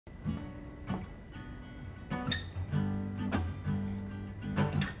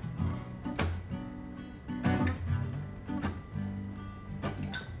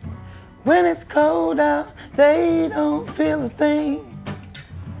When it's cold out, they don't feel a thing.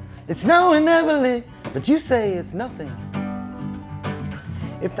 It's snowing heavily, but you say it's nothing.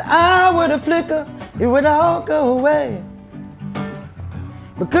 If the eye were to flicker, it would all go away.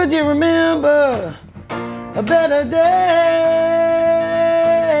 But could you remember a better day?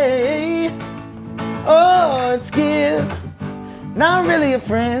 Oh, scared, not really a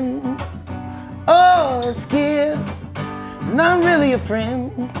friend. Oh, scared, not really a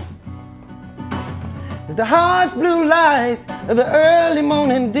friend. It's the harsh blue lights of the early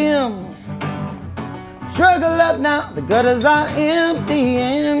morning dim. Struggle up now, the gutters are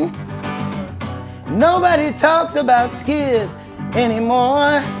emptying. Nobody talks about Skid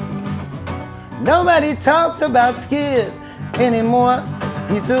anymore. Nobody talks about Skid anymore.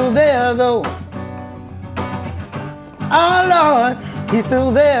 He's still there though. Oh Lord, he's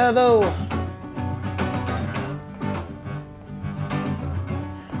still there though.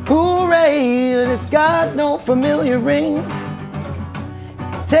 Hooray, it's got no familiar ring.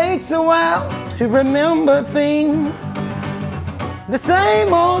 It takes a while to remember things. The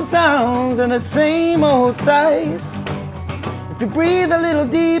same old sounds and the same old sights. If you breathe a little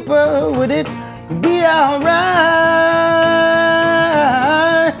deeper, would it be alright?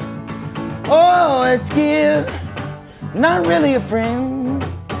 Oh, it's scared, not really a friend.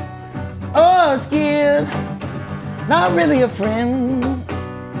 Oh, scared, not really a friend.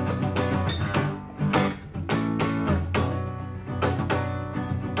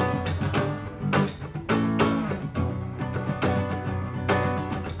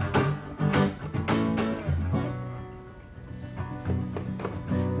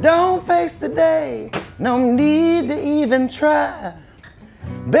 Don't face the day, no need to even try.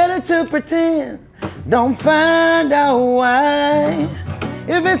 Better to pretend, don't find out why.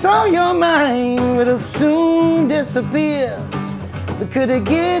 If it's on your mind, it'll soon disappear. But could it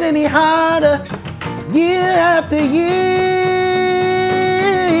get any harder year after year?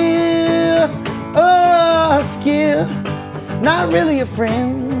 Oh, scared, not really a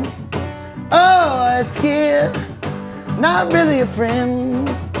friend. Oh, scared, not really a friend.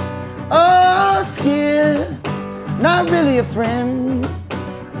 Oh, scared, not really a friend.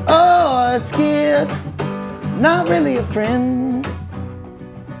 Oh, scared, not really a friend.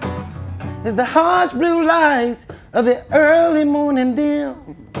 It's the harsh blue lights of the early morning dim.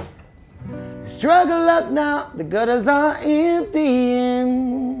 Struggle up now, the gutters are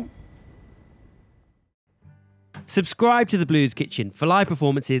emptying. Subscribe to The Blues Kitchen for live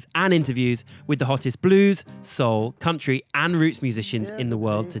performances and interviews with the hottest blues, soul, country and roots musicians in the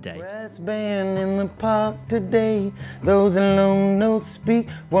world today. Brass band in the park today. Those alone don't speak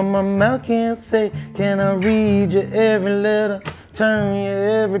what my mouth can't say. Can I read you every letter, turn you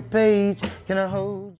every page? Can I hold you?